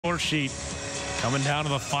Score sheet coming down to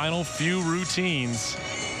the final few routines.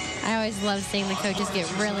 I always love seeing the coaches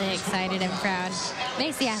get really excited and proud.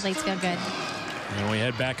 Makes the athletes feel good. And we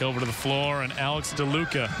head back over to the floor, and Alex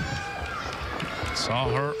DeLuca. Saw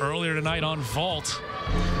her earlier tonight on vault.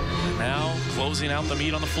 Now closing out the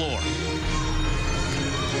meet on the floor.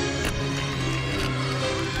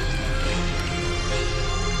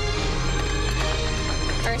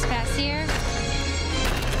 First pass here.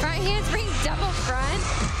 Front handspring double front.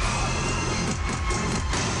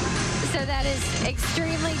 So that is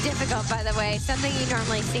extremely difficult, by the way. Something you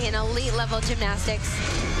normally see in elite level gymnastics.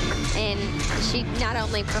 And she not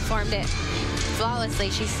only performed it flawlessly,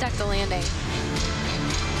 she stuck the landing.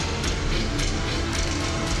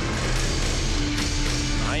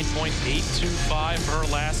 .825 for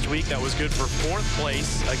her last week. That was good for 4th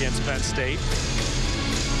place against Penn State.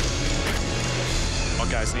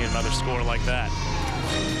 Buckeyes need another score like that.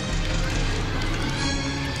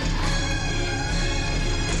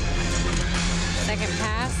 Second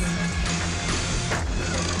pass.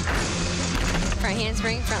 Front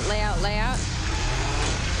handspring, front layout, layout.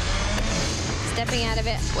 Stepping out of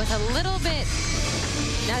it with a little bit,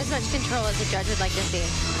 not as much control as the judge would like to see.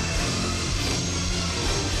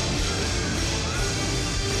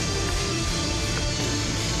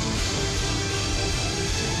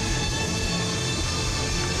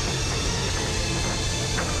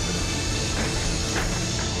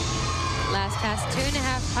 Last pass,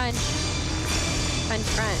 2.5 punch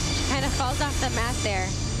front. Kind of falls off the mat there,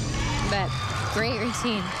 but great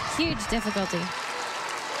routine. Huge difficulty.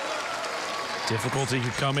 Difficulty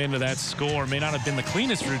could come into that score. May not have been the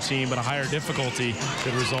cleanest routine, but a higher difficulty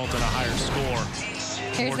could result in a higher score.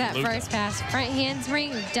 Here's that first pass. Front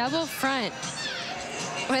handspring, double front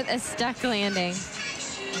with a stuck landing.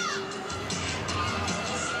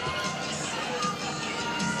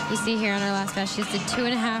 You see here on our last pass, she just did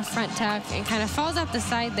 2.5 front tuck and kind of falls off the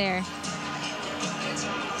side there.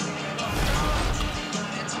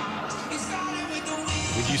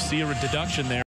 Would you see a deduction there?